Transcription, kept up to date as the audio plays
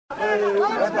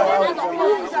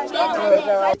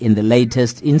In the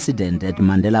latest incident at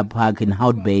Mandela Park in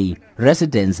Hout Bay,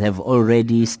 residents have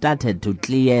already started to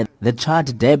clear the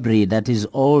charred debris that is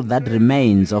all that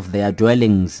remains of their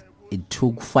dwellings. It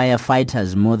took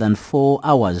firefighters more than 4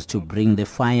 hours to bring the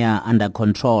fire under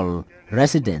control.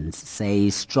 Residents say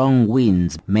strong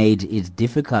winds made it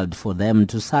difficult for them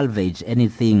to salvage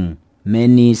anything.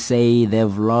 Many say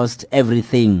they've lost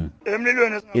everything.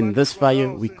 In this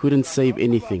fire, we couldn't save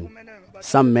anything.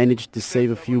 Some managed to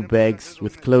save a few bags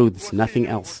with clothes, nothing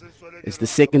else. It's the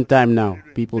second time now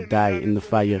people die in the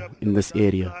fire in this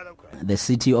area. The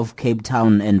city of Cape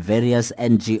Town and various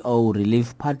NGO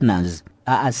relief partners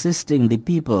are assisting the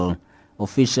people.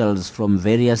 Officials from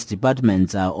various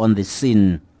departments are on the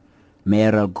scene.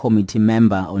 Mayoral Committee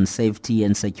member on safety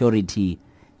and security,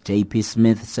 J.P.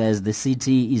 Smith, says the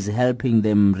city is helping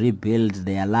them rebuild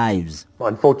their lives.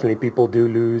 Unfortunately, people do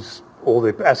lose all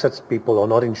their assets. People are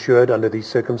not insured under these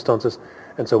circumstances,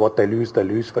 and so what they lose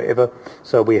forever.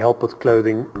 So we help with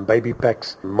clothing, baby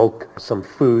packs, milk, some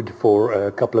food for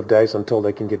a couple of days until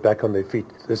they can get back on their feet.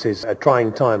 This is a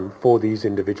trying time for these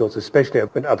individuals, especially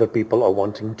when other people are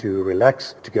wanting to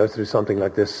relax. To go through something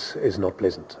like this is not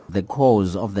pleasant. The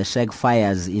cause of the shack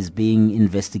fires is being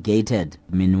investigated.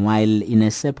 Meanwhile, in a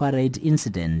separate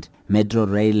incident, Metro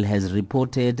Rail has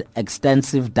reported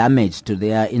extensive damage to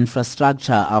their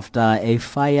infrastructure after a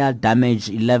fire damaged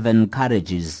 11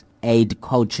 carriages. 8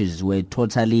 coaches were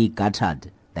totally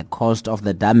gutted. The cost of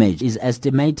the damage is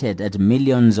estimated at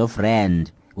millions of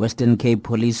rand. Western Cape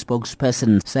Police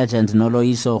spokesperson Sergeant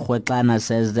Noloiso Khwetlana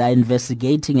says they are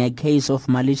investigating a case of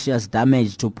malicious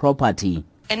damage to property.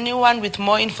 Anyone with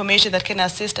more information that can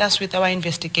assist us with our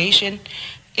investigation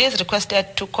is requested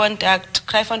to contact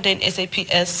Kraaifontein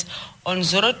SAPS on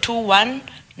 021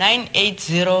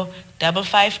 980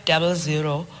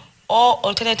 5500 or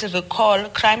alternatively call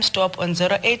Crime Stop on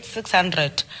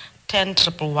 08600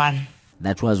 10111.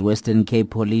 That was Western Cape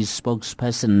Police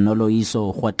spokesperson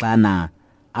Noloiso Khwetlana.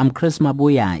 I'm Chris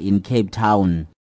Mabuya in Cape Town.